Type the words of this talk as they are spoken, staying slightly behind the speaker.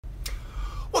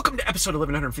Welcome to episode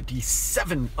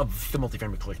 1157 of the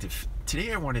Multifamily Collective.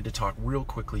 Today I wanted to talk real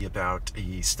quickly about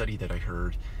a study that I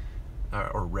heard, I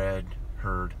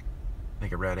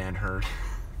think I read and heard.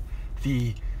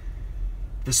 The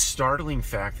startling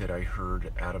fact that I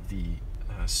heard out of the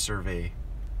survey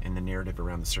and the narrative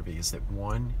around the survey is that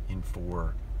 1 in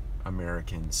 4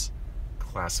 Americans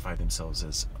classify themselves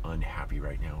as unhappy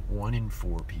right now. 1 in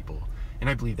 4 people. And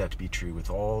I believe that to be true with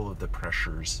all of the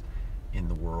pressures in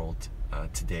the world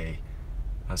today,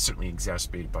 certainly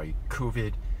exacerbated by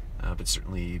COVID, but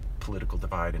certainly political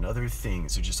divide and other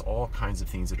things. There's just all kinds of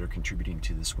things that are contributing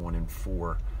to this 1 in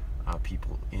 4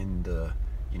 people in the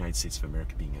United States of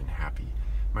America being unhappy.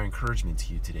 My encouragement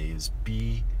to you today is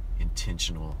be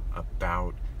intentional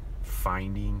about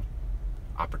finding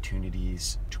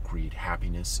opportunities to create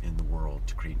happiness in the world,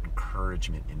 to create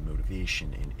encouragement and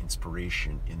motivation and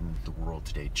inspiration in the world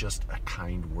today. Just a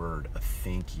kind word, a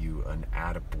thank you, an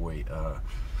attaboy,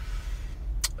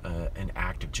 an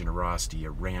act of generosity,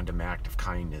 a random act of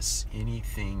kindness,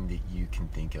 anything that you can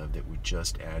think of that would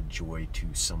just add joy to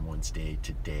someone's day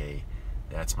today.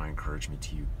 That's my encouragement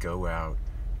to you. Go out,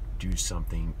 do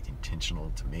something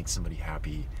intentional to make somebody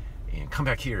happy, and come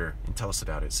back here and tell us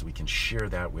about it so we can share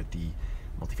that with the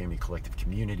Multifamily Collective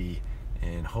community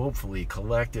and hopefully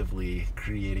collectively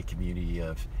create a community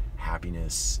of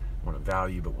happiness, one of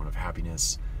value, but one of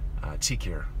happiness. Take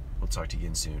care. We'll talk to you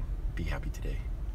again soon. Be happy today.